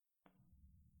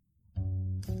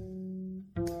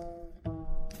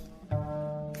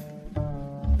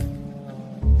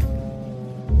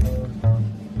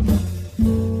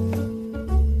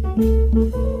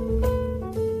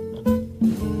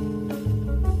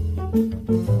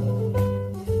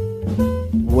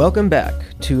Welcome back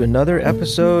to another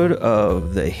episode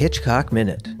of the Hitchcock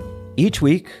Minute. Each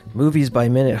week, Movies by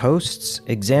Minute hosts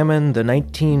examine the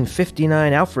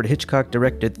 1959 Alfred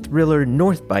Hitchcock-directed thriller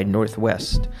North by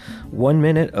Northwest. 1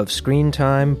 minute of screen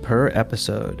time per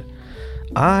episode.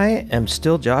 I am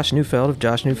still Josh Neufeld of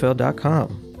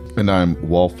joshneufeld.com. And I'm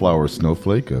Wallflower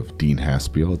Snowflake of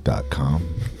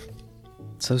deanhaspiel.com.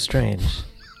 So strange.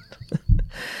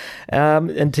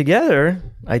 And together,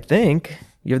 I think,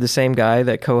 you're the same guy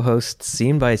that co-hosts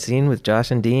Scene by Scene with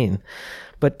Josh and Dean.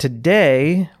 But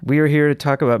today, we are here to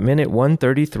talk about minute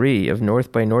 133 of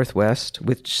North by Northwest,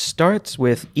 which starts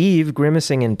with Eve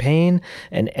grimacing in pain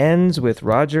and ends with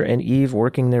Roger and Eve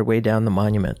working their way down the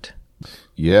monument.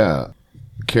 Yeah.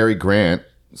 Cary Grant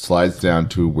slides down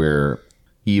to where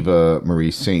Eva Marie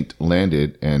Saint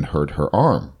landed and hurt her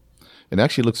arm. It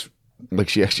actually looks like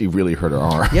she actually really hurt her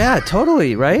arm. Yeah,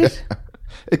 totally, right?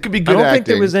 It could be good acting. I don't think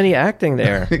there was any acting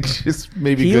there. It's just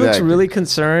maybe he good looks acting. really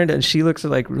concerned, and she looks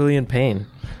like really in pain.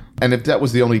 And if that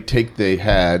was the only take they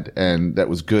had, and that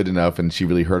was good enough, and she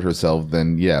really hurt herself,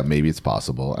 then yeah, maybe it's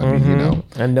possible. I mean, you know.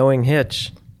 And knowing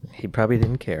Hitch, he probably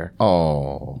didn't care.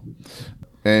 Oh.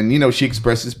 And, you know, she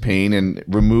expresses pain and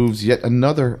removes yet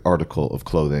another article of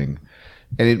clothing.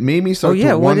 And it made me start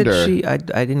to wonder. What did she?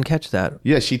 I didn't catch that.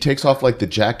 Yeah, she takes off like the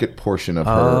jacket portion of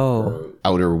her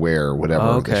outer wear or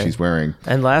whatever that she's wearing.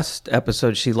 And last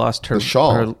episode, she lost her the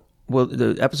shawl.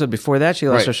 The episode before that, she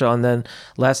lost her shawl, and then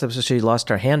last episode, she lost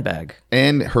her handbag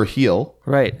and her heel.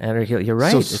 Right, and her heel. You're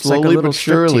right. So it's slowly like a little but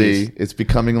surely, striptease. it's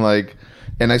becoming like.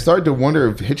 And I started to wonder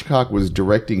if Hitchcock was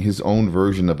directing his own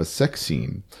version of a sex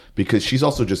scene, because she's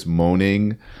also just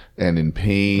moaning and in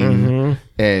pain,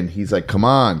 and he's like, "Come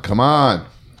on, come on."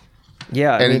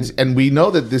 Yeah, and we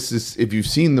know that this is, if you've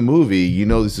seen the movie, you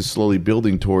know this is slowly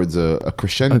building towards a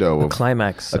crescendo, a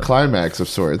climax, a climax of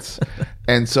sorts.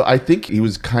 And so I think he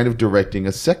was kind of directing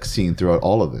a sex scene throughout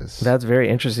all of this. That's very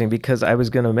interesting, because I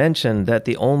was going to mention that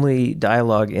the only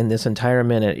dialogue in this entire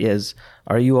minute is,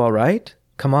 "Are you all right?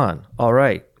 Come on, all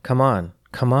right, come on,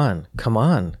 come on, come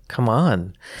on, come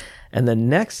on." And the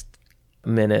next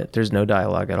minute, there's no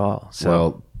dialogue at all. So,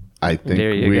 well, I think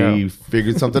we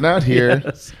figured something out here.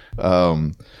 Yes.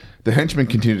 The henchmen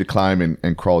continue to climb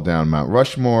and crawl down Mount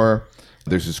Rushmore.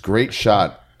 There's this great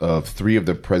shot of 3 of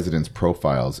the president's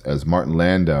profiles as Martin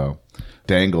Landau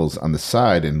dangles on the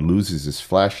side and loses his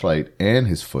flashlight and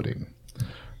his footing.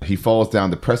 He falls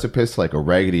down the precipice like a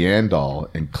Raggedy Ann doll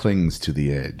and clings to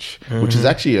the edge, which is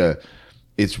actually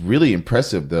it's really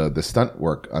impressive, the stunt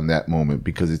work on that moment,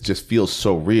 because it just feels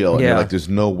so real. And you're like, there's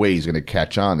no way he's going to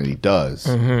catch on, and he does.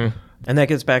 And that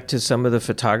gets back to some of the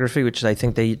photography, which I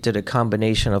think they did a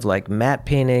combination of like matte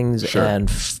paintings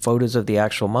and photos of the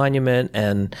actual monument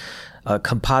and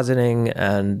compositing,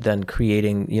 and then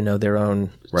creating, their own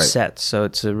sets. So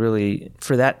it's a really,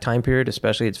 for that time period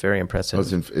especially, it's very impressive.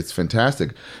 It's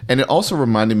fantastic. And it also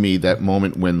reminded me that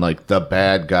moment when like the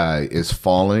bad guy is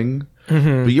falling.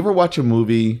 But you ever watch a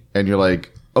movie and you're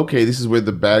like, okay, this is where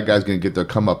the bad guy's going to get their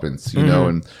comeuppance, you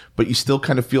know, but you still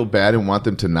kind of feel bad and want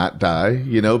them to not die,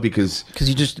 because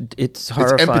it's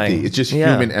horrifying. It's empathy. It's just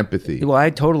human empathy. Well, I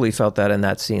totally felt that in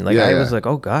that scene. Like I was like,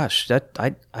 oh gosh,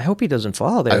 I hope he doesn't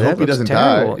fall there. I hope he doesn't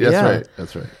terrible. die.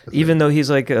 That's right. Even though he's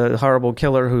like a horrible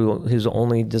killer whose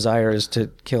only desire is to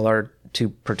kill our 2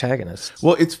 protagonists.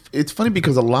 Well, it's funny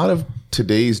because a lot of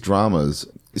today's dramas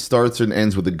starts and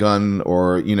ends with a gun,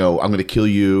 or I'm going to kill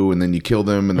you, and then you kill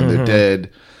them and then they're dead.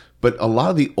 But a lot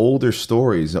of the older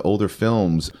stories, the older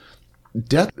films,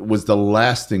 death was the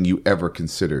last thing you ever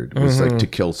considered. It was like to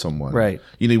kill someone. Right.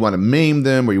 You want to maim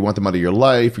them, or you want them out of your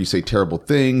life, or you say terrible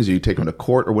things, or you take them to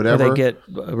court or whatever. Or they get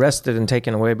arrested and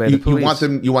taken away by the police.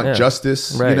 You want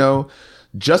justice, right.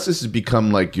 Justice has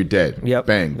become like you're dead. Yep.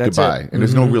 Bang, That's goodbye. it. And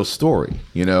there's no real story,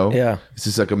 Yeah. It's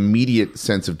just like immediate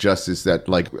sense of justice that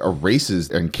like erases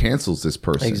and cancels this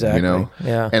person, Exactly.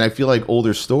 Yeah. And I feel like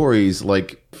older stories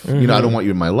like, I don't want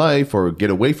you in my life, or get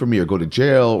away from me, or go to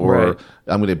jail, or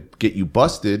I'm going to get you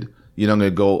busted. I'm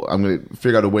going to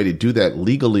figure out a way to do that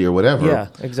legally or whatever. Yeah,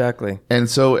 exactly. And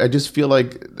so I just feel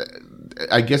like,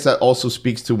 I guess that also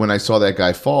speaks to when I saw that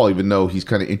guy fall, even though he's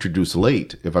kind of introduced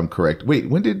late, if I'm correct. Wait,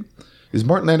 is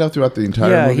Martin Landau throughout the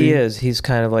entire movie? Yeah, he is. He's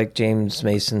kind of like James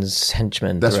Mason's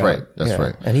henchman. That's throughout. right. That's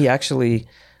right. And he actually,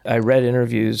 I read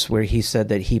interviews where he said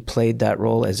that he played that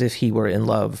role as if he were in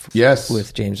love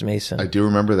with James Mason. I do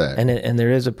remember that. And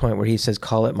there is a point where he says,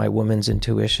 "Call it my woman's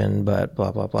intuition, but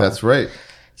blah, blah, blah." That's right.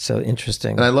 So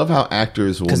interesting. And I love how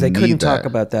actors will, because they couldn't talk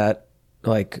about that,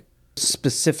 like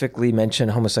specifically mention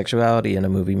homosexuality in a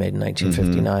movie made in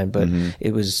 1959, but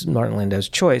it was Martin Landau's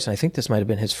choice. And I think this might have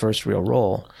been his first real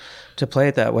role. to play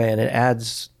it that way, and it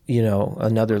adds, you know,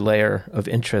 another layer of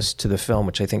interest to the film,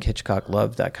 which I think Hitchcock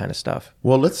loved, that kind of stuff.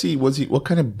 Well, let's see. What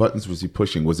kind of buttons was he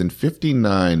pushing? Was in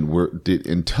 59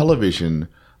 in television,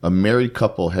 a married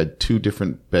couple had 2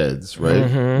 different beds, right?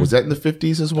 Mm-hmm. Was that in the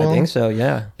 50s as well? I think so,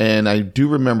 yeah. And I do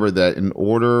remember that in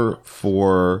order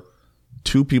for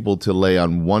 2 people to lay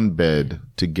on one bed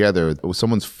together,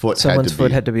 someone's foot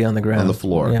had to be on the ground. On the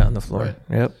floor. Yeah, on the floor. Right.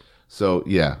 Yep. So,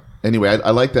 yeah. Anyway,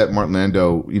 I like that Martin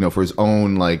Landau, you know, for his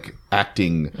own like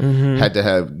acting, had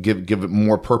to give it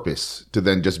more purpose to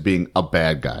then just being a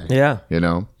bad guy. Yeah. You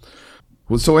know?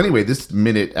 Well, so anyway, this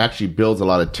minute actually builds a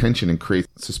lot of tension and creates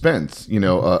suspense, you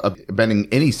know, abandoning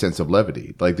any sense of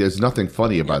levity. Like, there's nothing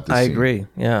funny about this scene. Agree,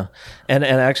 yeah. And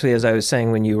actually, as I was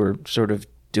saying when you were sort of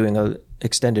doing a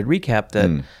extended recap,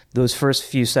 that those first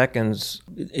few seconds,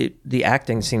 the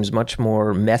acting seems much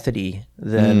more methody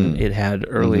than it had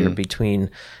earlier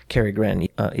between Cary Grant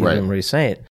and Eva Marie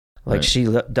Saint. Like, she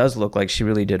does look like she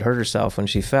really did hurt herself when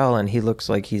she fell, and he looks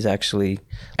like he's actually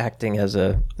acting as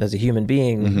a human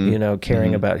being, you know,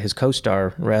 caring about his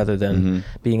co-star rather than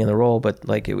being in the role. But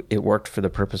like, it worked for the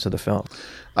purpose of the film.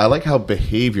 I like how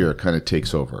behavior kind of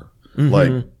takes over.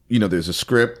 Like, you know, there's a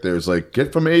script, there's like,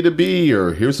 get from A to B,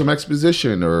 or here's some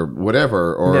exposition, or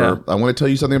whatever, or I want to tell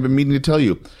you something I've been meaning to tell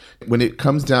you. When it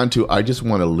comes down to, I just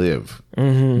want to live,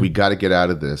 we got to get out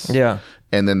of this. Yeah.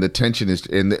 And then the tension is,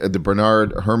 and the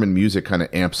Bernard Herrmann music kind of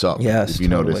amps up. Yes, if you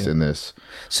notice in this.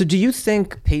 So do you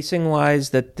think,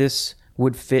 pacing-wise, that this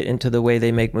would fit into the way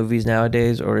they make movies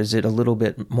nowadays, or is it a little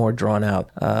bit more drawn out?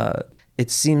 It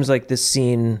seems like this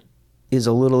scene is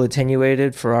a little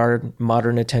attenuated for our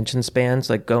modern attention spans,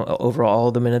 like go over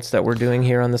all the minutes that we're doing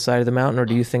here on the side of the mountain, or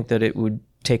do you think that it would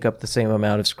take up the same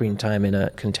amount of screen time in a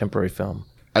contemporary film?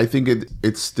 I think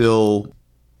it's still...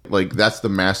 Like, that's the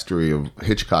mastery of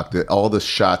Hitchcock, that all the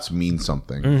shots mean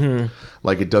something.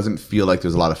 Like, it doesn't feel like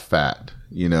there's a lot of fat,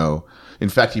 you know. In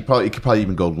fact, it could probably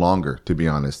even go longer, to be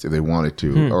honest, if they wanted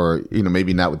to. Or, you know,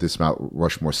 maybe not with this Mount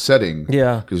Rushmore setting.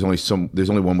 Yeah. Because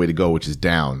there's only one way to go, which is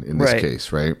down in this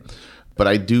case, right? But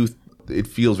it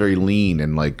feels very lean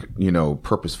and, like, you know,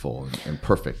 purposeful and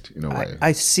perfect in a way.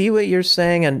 I see what you're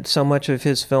saying, and so much of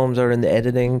his films are in the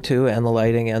editing too, and the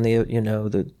lighting, and the, you know,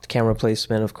 the camera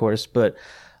placement, of course. But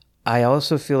I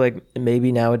also feel like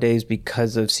maybe nowadays,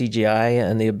 because of CGI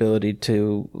and the ability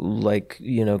to, like,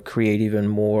 you know, create even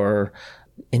more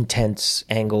intense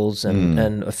angles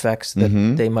and effects,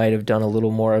 that they might have done a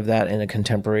little more of that in a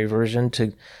contemporary version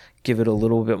to give it a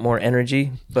little bit more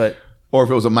energy. But or if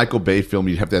it was a Michael Bay film,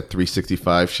 you'd have that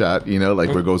 365 shot, you know, like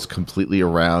where it goes completely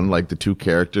around, like the 2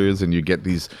 characters, and you get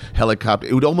these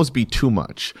helicopters. It would almost be too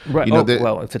much. Right. You know,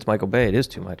 well, if it's Michael Bay, it is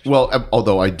too much. Well,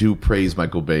 although I do praise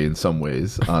Michael Bay in some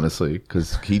ways, honestly,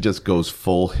 because he just goes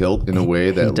full hilt in a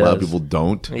way that a lot of people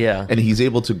don't. Yeah. And he's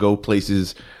able to go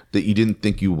places that you didn't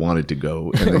think you wanted to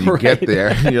go, and then you get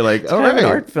there, and you're like, all right, an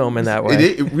art film in that way.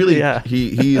 It really,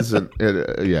 he is an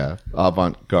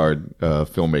avant-garde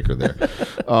filmmaker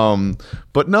there.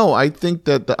 But no, I think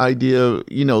that the idea,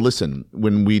 you know, listen,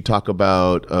 when we talk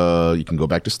about, you can go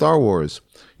back to Star Wars,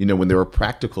 you know, when there were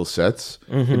practical sets,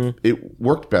 it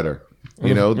worked better.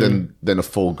 You know, than a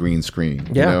full green screen.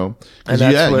 Yeah, you know? And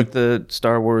that's what the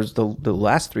Star Wars, the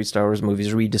last 3 Star Wars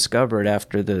movies rediscovered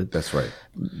after the. That's right.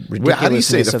 Well, how do you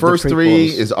say the first 3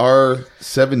 is our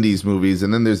 70s movies,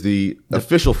 and then there's the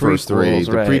official first 3,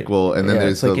 the prequel, and then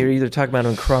there's it's like you're either talking about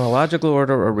in chronological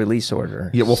order or release order.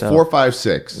 Yeah, well, 4, 5,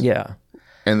 6. Yeah,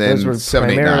 and then those were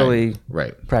 7, 8, 9. primarily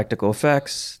practical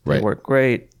effects. They worked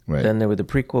great. Right. Then there were the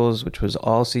prequels, which was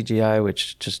all CGI,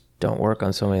 which just don't work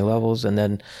on so many levels. And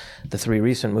then the 3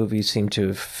 recent movies seem to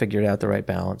have figured out the right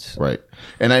balance. Right.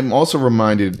 And I'm also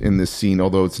reminded in this scene,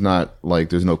 although it's not like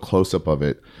there's no close-up of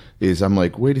it, is I'm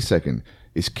like, wait a second.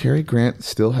 Is Cary Grant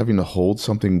still having to hold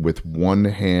something with one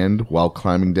hand while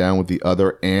climbing down with the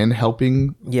other and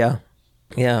helping? Yeah.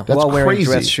 Yeah. That's while wearing crazy.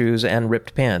 Dress shoes and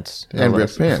ripped pants. And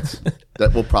ripped pants.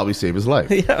 That will probably save his life.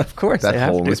 Yeah, of course. That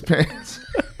hole in his pants.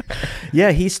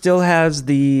 Yeah, he still has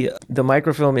the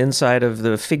microfilm inside of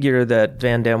the figure that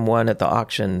Van Damme won at the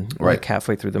auction, like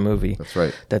halfway through the movie. That's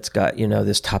right. That's got, you know,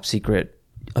 this top secret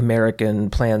American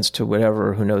plans to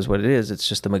whatever, who knows what it is. It's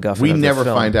just the MacGuffin. We of the never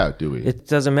film. find out, do we? It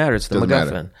doesn't matter. It's the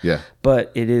MacGuffin. Matter. Yeah.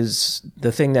 But it is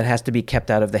the thing that has to be kept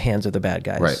out of the hands of the bad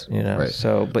guys. Right. You know. Right.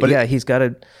 So, but yeah, he's got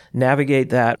to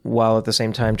navigate that while at the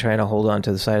same time trying to hold on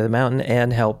to the side of the mountain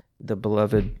and help the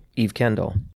beloved Eve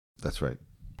Kendall. That's right.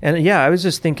 And yeah, I was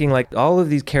just thinking, like, all of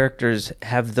these characters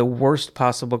have the worst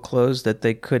possible clothes that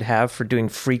they could have for doing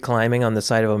free climbing on the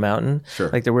side of a mountain. Sure.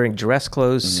 Like, they're wearing dress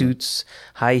clothes, suits,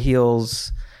 high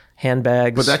heels,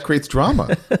 handbags. But that creates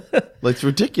drama. Like, it's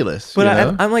ridiculous. But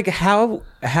you know? I'm like,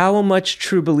 how much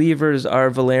true believers are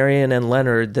Valerian and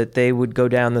Leonard that they would go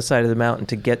down the side of the mountain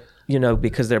to get,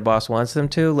 because their boss wants them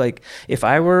to? Like, if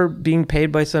I were being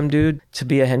paid by some dude to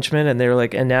be a henchman and they're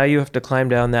like, and now you have to climb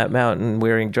down that mountain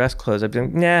wearing dress clothes, I'd be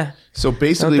like, nah. So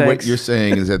basically what you're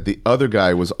saying is that the other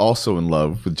guy was also in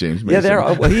love with James Mason.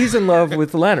 Yeah, he's in love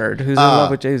with Leonard, who's in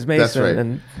love with James Mason. That's right.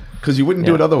 And because you wouldn't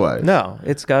do it otherwise. No,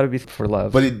 it's got to be for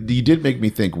love. But you did make me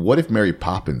think, what if Mary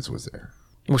Poppins was there?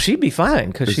 Well, she'd be fine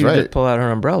because she would just pull out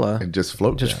her umbrella. And just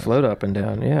float down. Float up and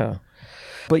down, yeah.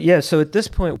 But yeah, so at this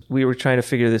point, we were trying to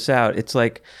figure this out. It's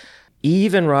like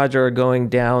Eve and Roger are going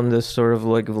down this sort of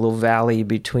like a little valley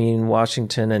between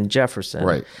Washington and Jefferson.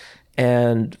 Right.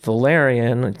 And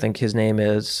Valerian, I think his name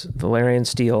is Valerian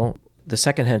Steele, the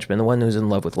second henchman, the one who's in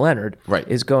love with Leonard,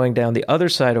 is going down the other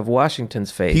side of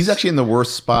Washington's face. He's actually in the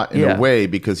worst spot in a way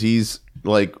because he's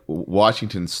like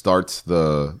Washington starts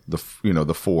the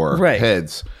four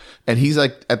heads, and he's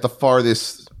like at the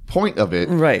farthest point of it.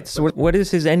 Right. So what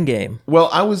is his end game? Well,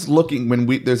 I was looking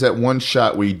there's that one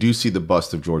shot where you do see the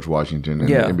bust of George Washington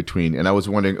in between, and I was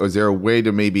wondering, is there a way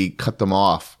to maybe cut them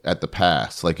off at the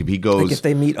pass? Like if he goes, like if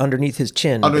they meet underneath his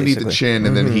chin, the chin,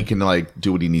 and then he can like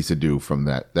do what he needs to do from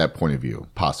that point of view,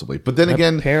 possibly. But then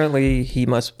again, apparently he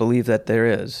must believe that there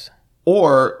is.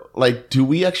 Or like, do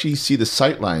we actually see the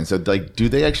sight lines? Like, do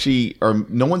they actually? Or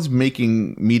no one's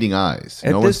meeting eyes.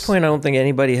 At this point, I don't think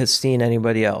anybody has seen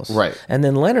anybody else. Right. And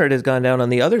then Leonard has gone down on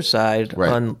the other side,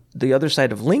 on the other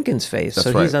side of Lincoln's face. That's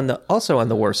he's also on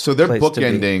the worst. So they're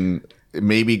bookending.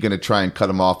 Maybe going to try and cut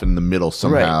them off in the middle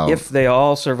somehow. Right. If they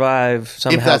all survive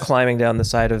somehow climbing down the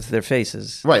side of their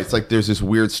faces. Right. It's like there's this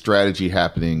weird strategy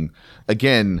happening.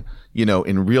 Again,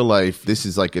 in real life, this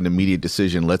is like an immediate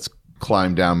decision. Let's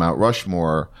climb down Mount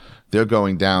Rushmore. They're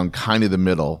going down kind of the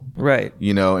middle. Right.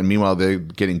 And meanwhile, they're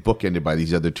getting bookended by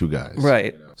these other two guys.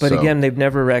 Right. But again, they've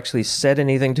never actually said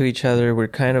anything to each other. We're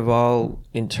kind of all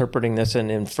interpreting this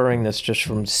and inferring this just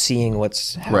from seeing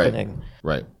what's happening.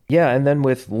 Right. Yeah, and then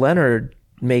with Leonard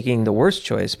making the worst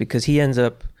choice because he ends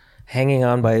up hanging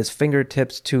on by his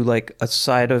fingertips to like a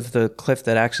side of the cliff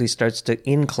that actually starts to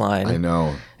incline. I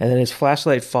know. And then his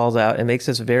flashlight falls out and makes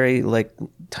this very like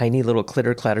tiny little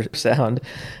clitter clatter sound.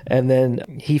 And then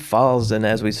he falls, and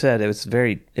as we said, it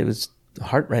was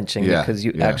heart-wrenching because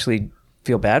you actually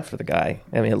feel bad for the guy.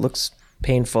 I mean, it looks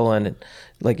painful, and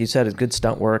like you said, it's good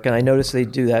stunt work. And I noticed they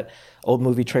do that old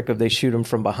movie trick of they shoot him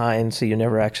from behind, so you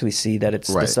never actually see that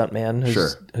it's the stunt man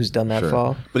who's done that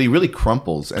fall. But he really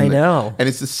crumples. And I know. And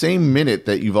it's the same minute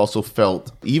that you've also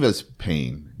felt Eva's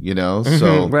pain,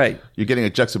 So you're getting a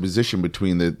juxtaposition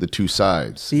between the two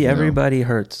sides. See, everybody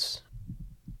hurts.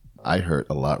 I hurt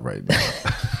a lot right now.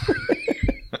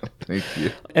 Thank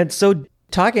you. And so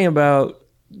talking about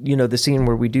the scene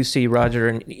where we do see Roger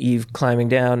and Eve climbing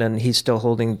down and he's still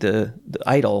holding the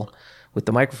idol with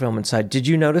the microfilm inside. Did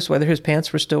you notice whether his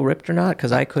pants were still ripped or not?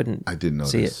 Because I couldn't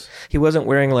see it. He wasn't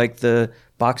wearing like the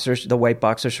white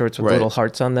boxer shorts with little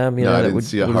hearts on them. I didn't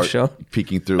see a heart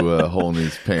peeking through a hole in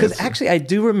his pants. Because actually I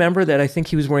do remember that I think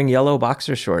he was wearing yellow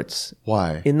boxer shorts.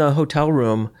 Why? In the hotel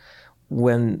room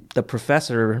when the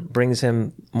professor brings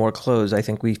him more clothes, I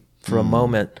think we, for a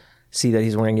moment, see that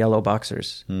he's wearing yellow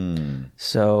boxers.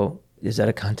 So is that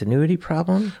a continuity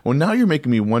problem? Well, now you're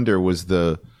making me wonder, was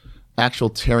the actual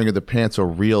tearing of the pants a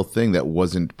real thing that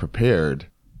wasn't prepared?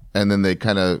 And then they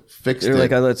kind of fixed it. They're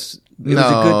like, it was a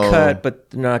good cut, but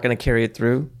they're not going to carry it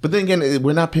through. But then again,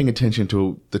 we're not paying attention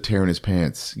to the tear in his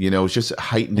pants. It's just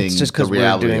heightening the reality. It's just because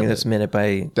we're doing this minute by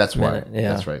minute. That's why.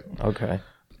 Yeah. That's right. Okay.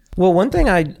 Well, one thing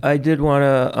I did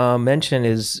want to mention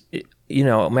is,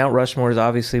 Mount Rushmore is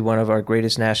obviously one of our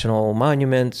greatest national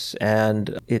monuments,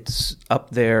 and it's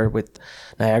up there with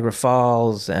Niagara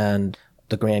Falls and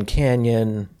the Grand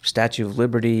Canyon, Statue of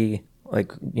Liberty,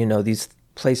 these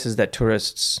places that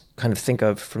tourists kind of think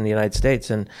of from the United States.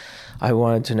 And I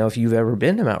wanted to know if you've ever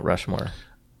been to Mount Rushmore.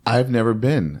 I've never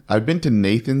been. I've been to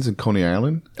Nathan's in Coney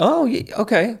Island. Oh,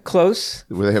 okay. Close.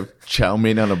 Where they have chow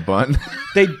mein on a bun.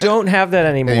 They don't have that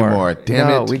anymore. Damn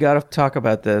it. No, we got to talk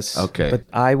about this. Okay. But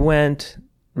I went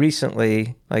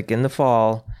recently, like in the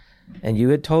fall, and you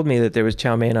had told me that there was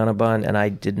chow mein on a bun, and I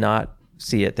did not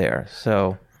see it there.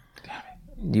 So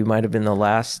you might have been the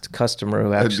last customer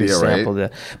who actually sampled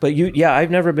it. But I've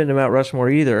never been to Mount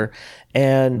Rushmore either.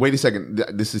 And wait a second.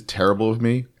 This is terrible of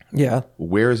me. Yeah.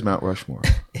 Where is Mount Rushmore?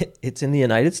 It's in the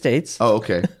United States. Oh,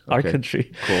 okay. Our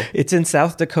country. Cool. It's in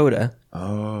South Dakota. Oh,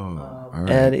 all right.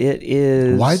 And it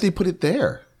is... Why did they put it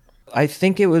there? I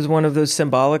think it was one of those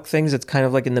symbolic things. It's kind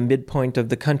of like in the midpoint of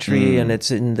the country, and it's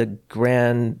in the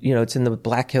it's in the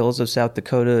Black Hills of South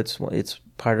Dakota. It's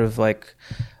part of like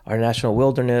our national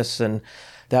wilderness. And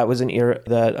that was an era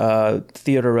that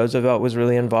Theodore Roosevelt was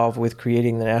really involved with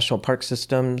creating the national park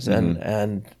systems,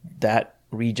 and that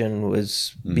region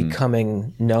was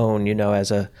becoming known,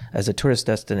 as a tourist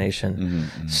destination.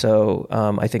 So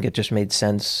I think it just made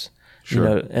sense,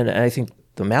 and I think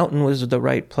the mountain was the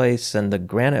right place, and the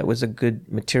granite was a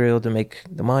good material to make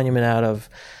the monument out of.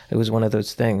 It was one of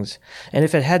those things. And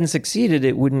if it hadn't succeeded,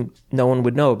 no one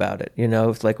would know about it.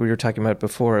 If, like we were talking about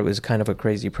before, it was kind of a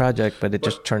crazy project, but it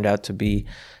just turned out to be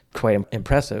quite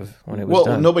impressive when it was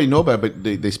done. Well, nobody knew about it,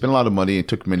 but they spent a lot of money. It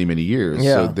took many, many years.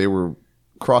 Yeah. So they were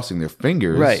crossing their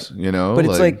fingers, right? But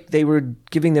it's like they were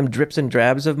giving them drips and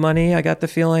drabs of money, I got the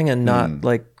feeling, and not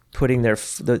like putting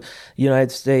the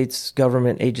United States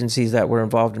government agencies that were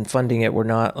involved in funding it were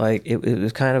not like it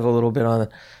was kind of a little bit on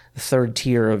the third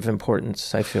tier of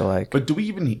importance, I feel like. But do we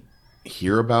even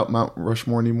hear about Mount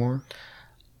Rushmore anymore?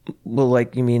 Well,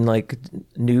 like, you mean like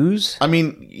news? I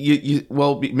mean,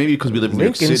 maybe because we live in New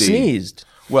York City. Lincoln sneezed.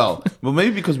 Well,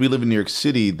 maybe because we live in New York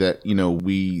City that,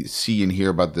 we see and hear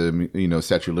about the,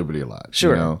 Statue of Liberty a lot.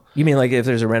 Sure. You mean like if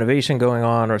there's a renovation going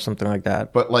on or something like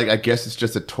that? But like, I guess it's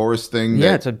just a tourist thing.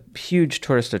 Yeah, it's a huge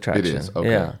tourist attraction. It is. Okay.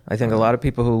 Yeah. I think a lot of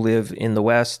people who live in the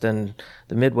West and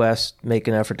the Midwest make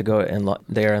an effort to go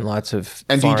there, and lots of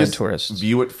foreign tourists. And do you just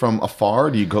view it from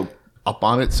afar? Do you go up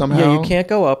on it somehow? Yeah, you can't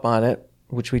go up on it,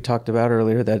 which we talked about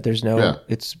earlier, that there's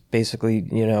it's basically,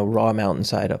 raw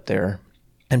mountainside up there,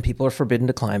 and people are forbidden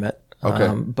to climb it.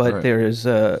 Okay. But right. there's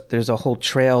a whole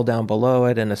trail down below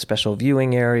it and a special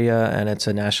viewing area, and it's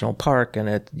a national park, and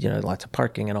it lots of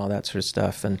parking and all that sort of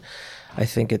stuff. And I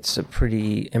think it's a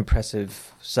pretty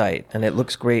impressive site, and it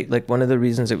looks great. Like, one of the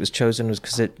reasons it was chosen was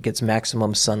because it gets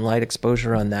maximum sunlight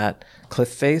exposure on that cliff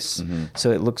face,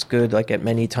 so it looks good like at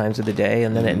many times of the day.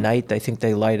 And then at night, I think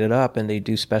they light it up and they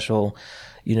do special,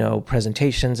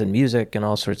 presentations and music and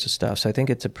all sorts of stuff. So I think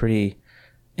it's a pretty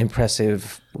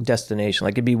impressive destination.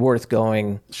 Like, it'd be worth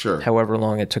going, however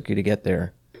long it took you to get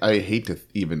there. I hate to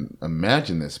even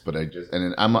imagine this, but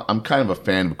I'm kind of a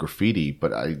fan of graffiti,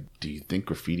 but do you think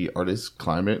graffiti artists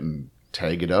climb it and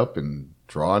tag it up and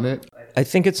draw on it? I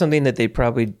think it's something that they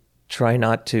probably try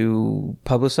not to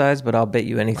publicize, but I'll bet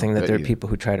you anything that there are people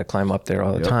who try to climb up there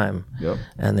all the time. Yep.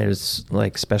 And there's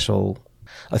like special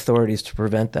authorities to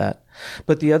prevent that.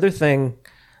 But the other thing,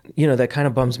 that kind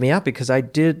of bums me out, because I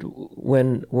did,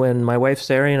 when my wife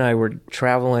Sari and I were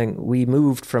traveling, we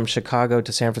moved from Chicago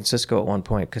to San Francisco at one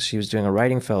point because she was doing a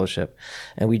writing fellowship,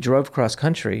 and we drove cross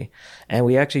country, and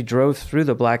we actually drove through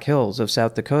the Black Hills of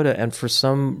South Dakota, and for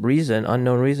some reason,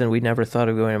 unknown reason, we never thought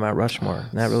of going to Mount Rushmore.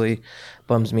 And that really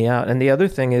bums me out. And the other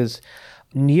thing is,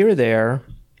 near there,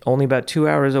 only about 2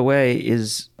 hours away,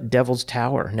 is Devil's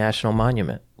Tower National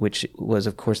Monument, which was,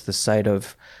 of course, the site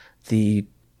of the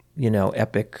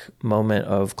epic moment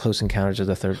of Close Encounters of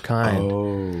the Third Kind.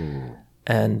 Oh.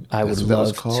 And I would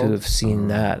love to have seen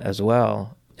that as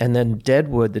well. And then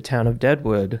Deadwood, the town of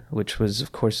Deadwood, which was,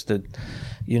 of course, the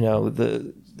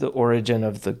origin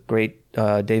of the great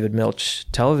David Milch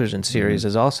television series,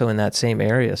 is also in that same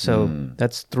area. So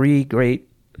that's three great,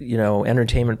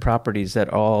 entertainment properties that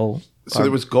all So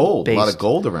there was gold, a lot of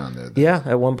gold around there. Then. Yeah,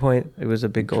 at one point it was a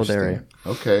big gold area.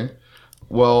 Okay.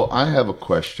 Well, I have a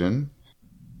question.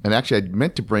 And actually, I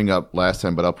meant to bring up last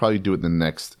time, but I'll probably do it in the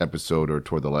next episode or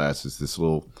toward the last, is this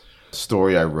little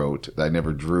story I wrote that I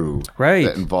never drew. Right.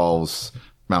 That involves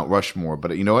Mount Rushmore.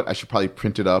 But you know what? I should probably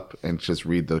print it up and just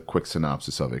read the quick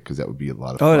synopsis of it, because that would be a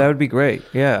lot of fun. Oh, that would be great.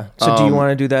 Yeah. So do you want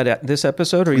to do that at this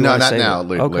episode, or you want to save it? No, not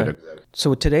now. Later.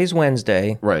 So today's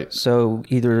Wednesday. Right. So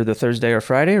either the Thursday or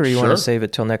Friday, or you want to save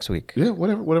it till next week? Yeah,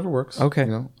 whatever works. Okay.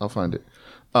 I'll find it.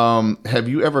 Have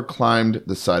you ever climbed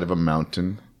the side of a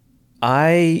mountain?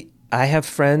 I have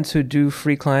friends who do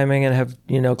free climbing and have,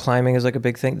 climbing is like a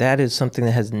big thing. That is something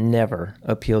that has never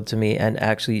appealed to me and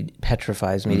actually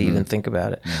petrifies me to even think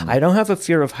about it. I don't have a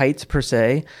fear of heights per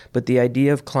se, but the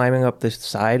idea of climbing up the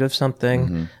side of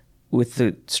something with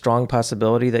the strong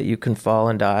possibility that you can fall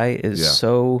and die is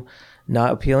so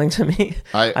not appealing to me.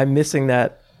 I'm missing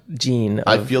that gene.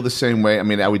 I feel the same way. I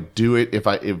mean, I would do it if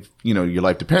your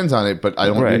life depends on it, but I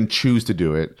didn't choose to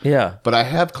do it. Yeah. But I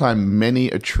have climbed many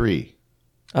a tree.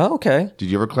 Oh, okay.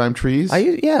 Did you ever climb trees?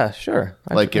 Yeah, sure.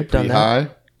 Like get pretty high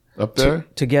up there?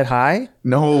 To get high?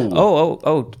 No.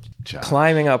 Oh.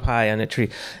 Climbing up high on a tree.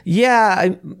 Yeah,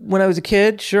 when I was a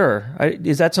kid, sure.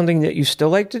 Is that something that you still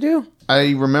like to do?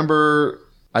 I remember,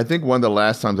 I think one of the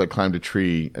last times I climbed a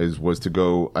tree was to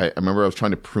go, I remember I was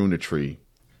trying to prune a tree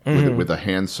with a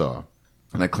handsaw.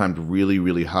 And I climbed really,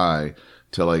 really high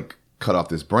to like cut off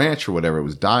this branch or whatever. It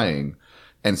was dying.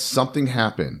 And something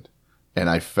happened. And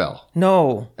I fell.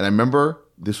 No. And I remember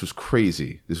this was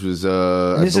crazy. This was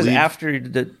And this is after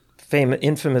the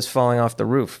infamous falling off the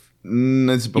roof.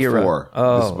 This is before.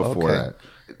 Era. This is before that.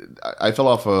 I fell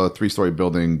off a 3-story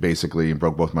building basically and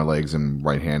broke both my legs and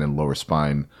right hand and lower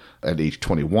spine at age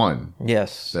 21.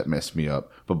 Yes. That messed me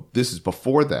up. But this is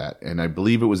before that, and I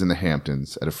believe it was in the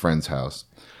Hamptons at a friend's house.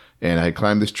 And I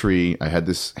climbed this tree. I had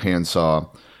this handsaw.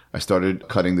 I started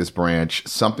cutting this branch.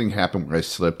 Something happened where I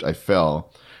slipped. I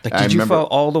fell. Like, did you fall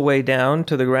all the way down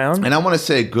to the ground? And I want to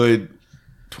say a good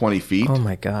 20 feet. Oh,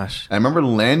 my gosh. I remember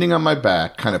landing on my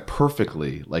back kind of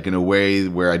perfectly, like in a way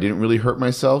where I didn't really hurt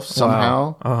myself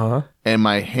somehow. Wow. Uh-huh. And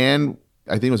my hand,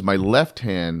 I think it was my left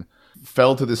hand,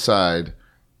 fell to the side.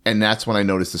 And that's when I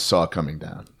noticed the saw coming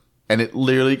down. And it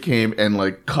literally came and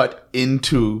like cut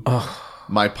into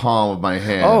my palm of my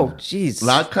hand. Oh, jeez.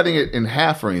 Not cutting it in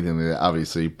half or anything like that,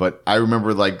 obviously. But I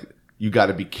remember like, you got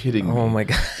to be kidding me. Oh, my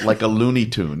God. Like a Looney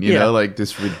Tune, you know, like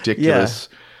this ridiculous...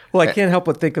 Yeah. Well, I can't help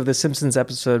but think of the Simpsons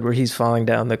episode where he's falling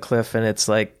down the cliff and it's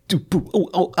like,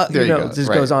 it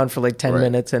just goes on for like 10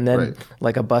 minutes and then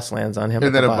like a bus lands on him. And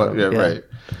at then the bottom. right.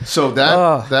 So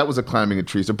that was a climbing a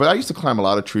tree. But I used to climb a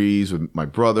lot of trees with my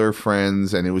brother,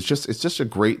 friends, and it's just a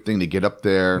great thing to get up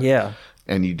there. Yeah.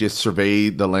 And you just survey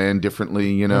the land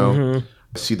differently, you know,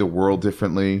 see the world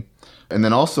differently. And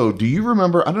then also, do you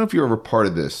remember, I don't know if you were ever part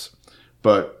of this,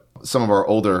 but some of our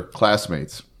older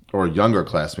classmates, or younger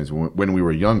classmates when we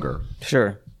were younger,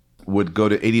 sure, would go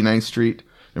to 89th Street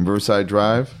and Riverside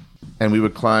Drive, and we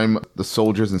would climb the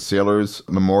Soldiers and Sailors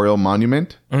Memorial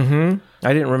Monument. Mm-hmm.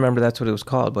 I didn't remember that's what it was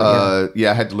called, but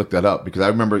I had to look that up because I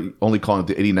remember only calling it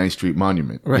the 89th Street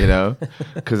Monument, you know,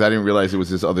 because I didn't realize it was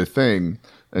this other thing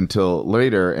until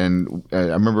later. And I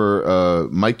remember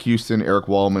Mike Houston, Eric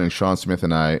Wallman, and Sean Smith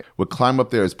and I would climb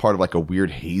up there as part of like a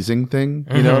weird hazing thing,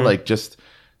 you know, like just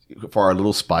for our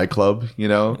little spy club, you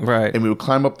know? Right. And we would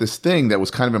climb up this thing that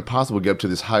was kind of impossible to get up to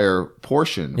this higher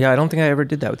portion. Yeah, I don't think I ever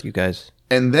did that with you guys.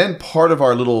 And then part of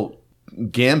our little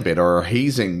gambit or our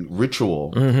hazing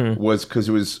ritual was, because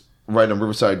it was right on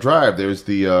Riverside Drive, there's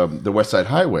the West Side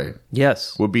Highway.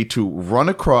 Yes. Would be to run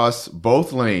across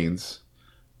both lanes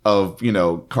of, you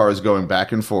know, cars going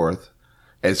back and forth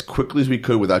as quickly as we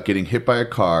could without getting hit by a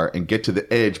car and get to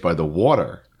the edge by the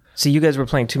water. See, you guys were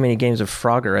playing too many games of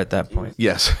Frogger at that point.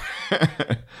 Yes.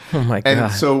 Oh, my God.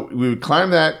 And so we would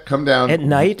climb that, come down. At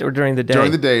night or during the day?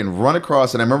 During the day, and run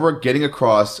across. And I remember getting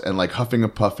across and like huffing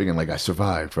and puffing and like I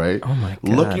survived, right? Oh, my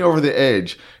God. Looking over the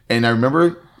edge. And I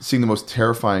remember seeing the most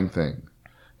terrifying thing.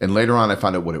 And later on, I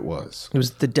found out what it was. It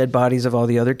was the dead bodies of all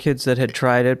the other kids that had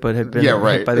tried it but had been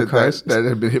hit by the cars? That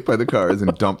had been hit by the cars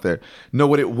and dumped there. No,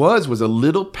 what it was a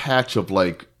little patch of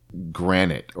like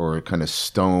granite or kind of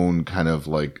stone, kind of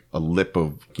like a lip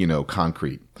of, you know,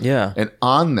 concrete. Yeah. And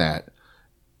on that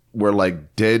were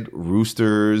like dead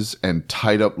roosters and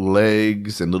tied up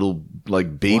legs and little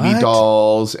like baby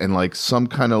dolls and like some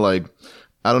kind of like,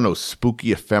 I don't know,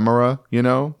 spooky ephemera, you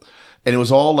know? And it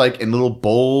was all like in little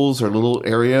bowls or little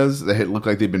areas that had looked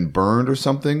like they'd been burned or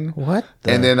something. What?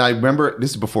 And then I remember,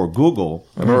 this is before Google,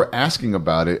 I remember asking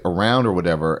about it around or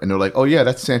whatever. And they're like, oh yeah,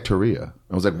 that's Santeria.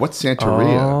 I was like, what's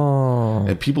Santeria? Oh.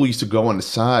 And people used to go on the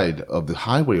side of the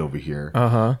highway over here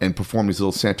and perform these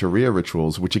little Santeria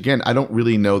rituals, which again, I don't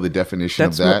really know the definition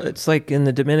of that. It's like in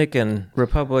the Dominican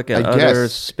Republic and other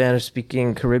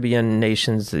Spanish-speaking Caribbean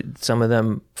nations, some of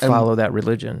them follow that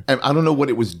religion. And I don't know what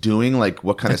it was doing, like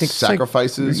what kind of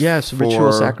sacrifices. Like, yes,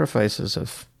 ritual sacrifices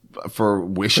for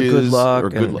wishes, for good luck or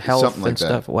good and health like and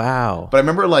stuff. Wow. But I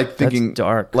remember like thinking, that's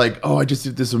dark. Like, oh, I just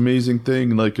did this amazing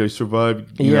thing. Like I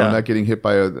survived, you know, not getting hit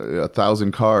by a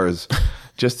 1,000 cars.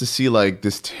 Just to see like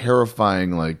this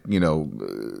terrifying, like, you know,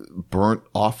 burnt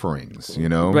offerings, you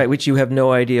know? Right, which you have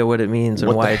no idea what it means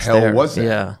and why it's there. What the hell was that?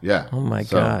 Yeah. Yeah. Oh my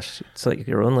gosh. It's like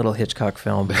your own little Hitchcock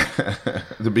film.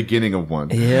 The beginning of one.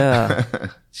 Yeah.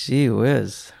 Gee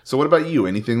whiz. So what about you?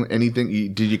 Anything,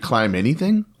 did you climb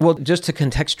anything? Well, just to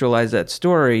contextualize that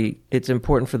story, it's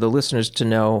important for the listeners to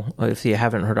know, if you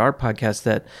haven't heard our podcast,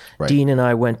 that Dean and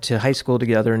I went to high school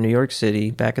together in New York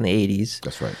City back in the 80s.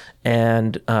 That's right.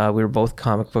 And we were both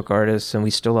comic book artists, and we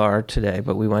still are today,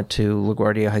 but we went to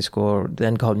LaGuardia High School,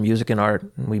 then called Music and Art,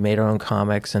 and we made our own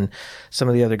comics. And some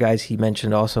of the other guys he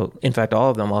mentioned also, in fact, all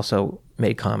of them also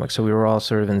made comics. So we were all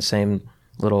sort of in the same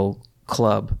little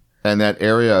club. And that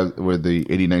area where the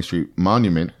 89th Street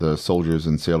Monument, the Soldiers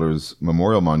and Sailors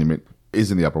Memorial Monument,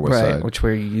 is in the Upper West Side. Right, which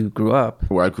where you grew up.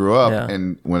 Where I grew up. Yeah.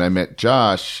 And when I met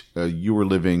Josh, you were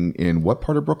living in what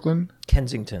part of Brooklyn?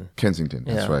 Kensington.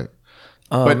 That's right.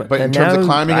 But in terms of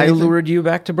climbing, I lured you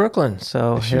back to Brooklyn.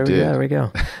 So there we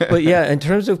go. But yeah, in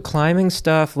terms of climbing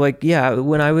stuff, like, yeah,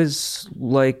 when I was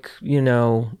like, you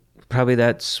know, probably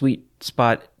that sweet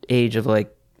spot age of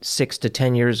like 6 to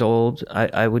 10 years old,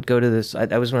 I would go to this.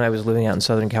 That was when I was living out in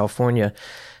Southern California.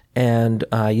 And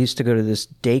I used to go to this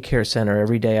daycare center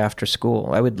every day after school.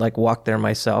 I would like walk there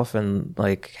myself and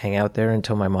like hang out there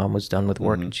until my mom was done with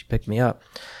work and she picked me up.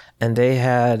 And they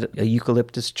had a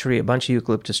eucalyptus tree, a bunch of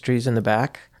eucalyptus trees in the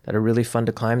back that are really fun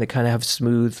to climb. They kind of have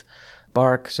smooth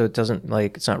bark, so it doesn't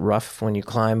like, it's not rough when you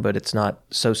climb, but it's not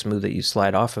so smooth that you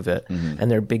slide off of it. And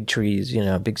they're big trees, you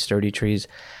know, big sturdy trees.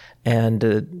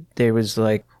 And there was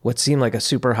like what seemed like a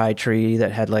super high tree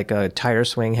that had like a tire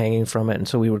swing hanging from it. And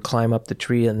so we would climb up the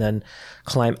tree and then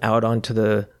climb out onto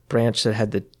the branch that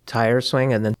had the tire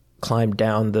swing and then climb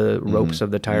down the ropes of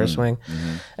the tire swing.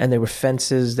 And there were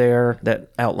fences there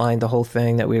that outlined the whole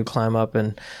thing that we would climb up.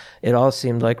 And it all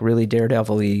seemed like really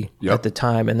daredevil-y at the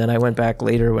time. And then I went back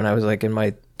later when I was like in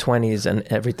my 20s and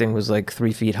everything was like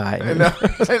 3 feet high. I know.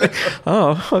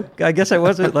 Oh, I guess I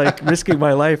wasn't like risking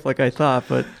my life like I thought,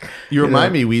 but you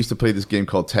remind me, we used to play this game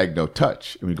called Tag No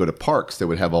Touch, and we'd go to parks that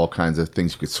would have all kinds of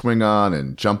things you could swing on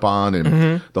and jump on,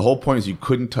 and the whole point is you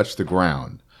couldn't touch the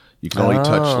ground. You can only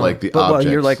touch like the objects. Well,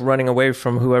 you're like running away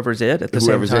from whoever's it at the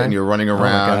same time. And you're running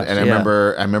around. And I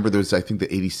remember there was, I think, the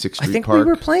 86th Street Park. I think we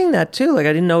were playing that too. Like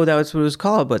I didn't know that was what it was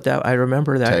called, but that I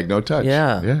remember that. Tag No Touch.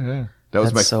 Yeah. That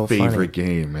was That's my favorite funny.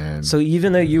 game, man. So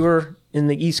even though you were in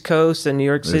the East Coast and New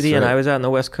York City and I was out in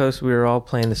the West Coast, we were all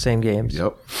playing the same games.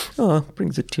 Yep. Oh,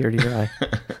 brings a tear to your eye.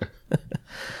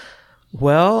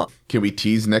 Well, can we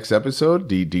tease next episode?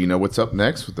 Do you know what's up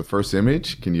next with the first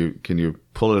image? Can you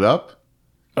pull it up?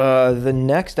 The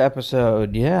next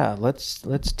episode, yeah. Let's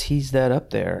tease that up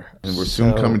there. And we're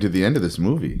soon coming to the end of this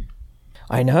movie.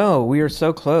 I know, we are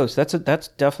so close. That's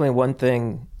definitely one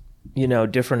thing, you know,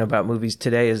 different about movies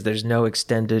today is there's no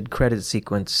extended credit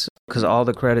sequence because all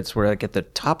the credits were like at the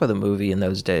top of the movie in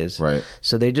those days. Right.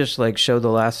 So they just like show the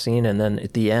last scene and then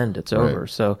at the end it's over.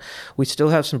 So we still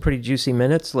have some pretty juicy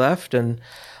minutes left, and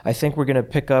I think we're going to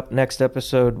pick up next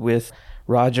episode with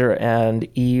Roger and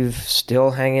Eve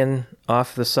still hanging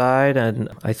off the side, and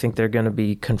I think they're going to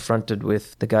be confronted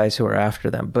with the guys who are after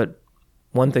them. But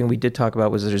one thing we did talk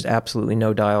about was there's absolutely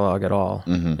no dialogue at all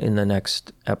in the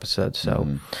next episode.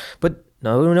 So, but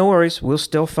no worries. We'll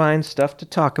still find stuff to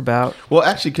talk about. Well,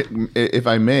 actually, if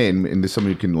I may, and this is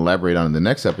something you can elaborate on in the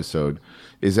next episode,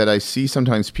 is that I see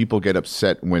sometimes people get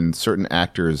upset when certain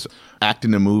actors act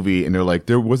in a movie and they're like,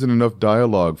 there wasn't enough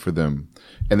dialogue for them.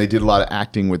 And they did a lot of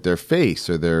acting with their face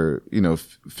or their,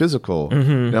 physical.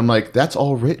 And I'm like, that's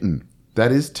all written.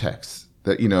 That is text.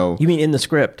 That, You mean in the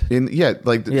script?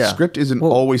 The script isn't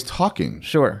always talking.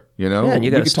 Sure. Yeah, and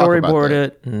you got to storyboard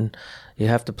it, and you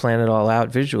have to plan it all out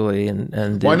visually, and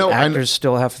the actors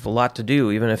still have a lot to do,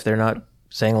 even if they're not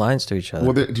saying lines to each other.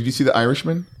 Well, did you see The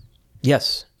Irishman?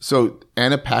 Yes. So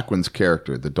Anna Paquin's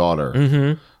character, the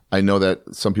daughter, I know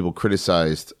that some people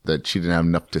criticized that she didn't have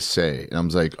enough to say. And I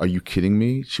was like, are you kidding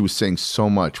me? She was saying so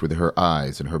much with her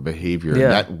eyes and her behavior. Yeah.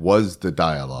 And that was the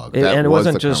dialogue. And it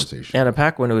wasn't just Anna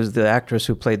Paquin. It was the actress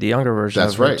who played the younger version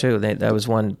of her, too. That was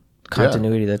one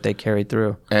continuity that they carried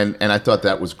through. And I thought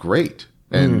that was great.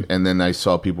 And then I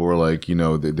saw people were like, they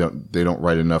don't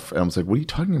write enough. And I was like, what are you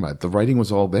talking about? The writing was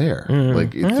all there.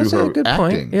 Like through her good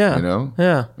acting. Point. Yeah.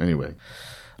 Yeah. Anyway.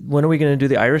 When are we going to do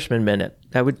the Irishman minute?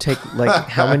 That would take like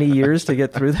how many years to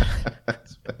get through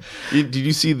that? Did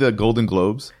you see the Golden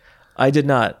Globes? I did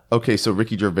not. Okay, so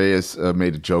Ricky Gervais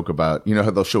made a joke about,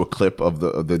 how they'll show a clip of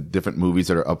the different movies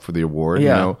that are up for the award,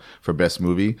 for best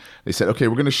movie. They said, okay,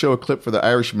 we're going to show a clip for The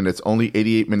Irishman. It's only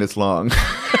 88 minutes long.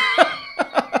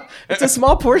 It's a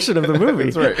small portion of the movie.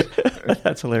 That's right.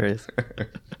 That's hilarious.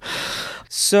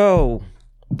 So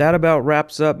that about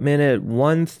wraps up minute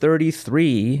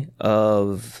 133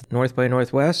 of North by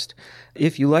Northwest.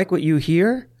 If you like what you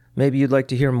hear, maybe you'd like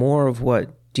to hear more of what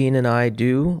Dean and I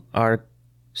do, our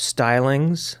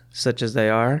stylings, such as they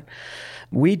are.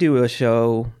 We do a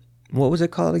show, what was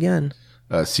it called again?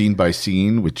 Scene by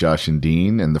Scene with Josh and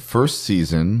Dean. And the first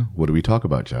season, what do we talk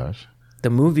about, Josh? The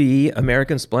movie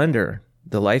American Splendor,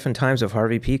 the life and times of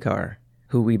Harvey Picar,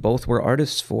 who we both were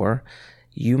artists for.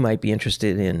 You might be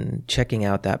interested in checking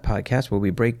out that podcast where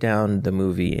we break down the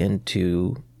movie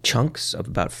into chunks of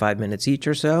about 5 minutes each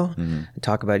or so, and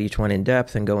talk about each one in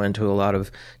depth and go into a lot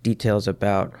of details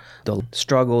about the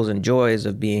struggles and joys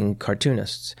of being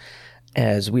cartoonists,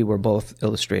 as we were both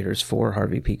illustrators for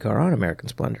Harvey Picar on American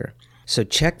Splendor. So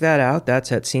check that out.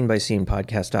 That's at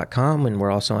scenebyScenePodcast.com, and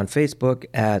we're also on Facebook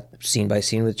at Scene by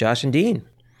Scene with Josh and Dean.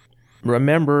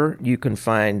 Remember, you can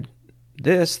find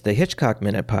the Hitchcock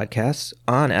Minute podcast,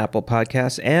 on Apple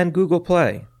Podcasts and Google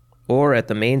Play, or at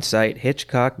the main site,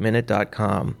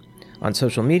 hitchcockminute.com. On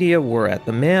social media, we're at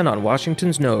The Man on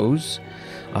Washington's Nose,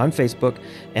 on Facebook,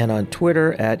 and on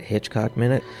Twitter at Hitchcock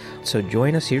Minute. So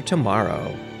join us here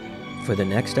tomorrow for the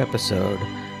next episode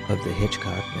of the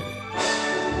Hitchcock Minute.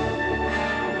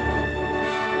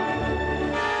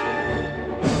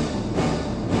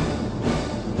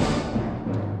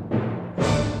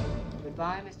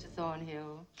 Goodbye, Mr.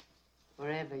 Thornhill,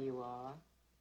 wherever you are.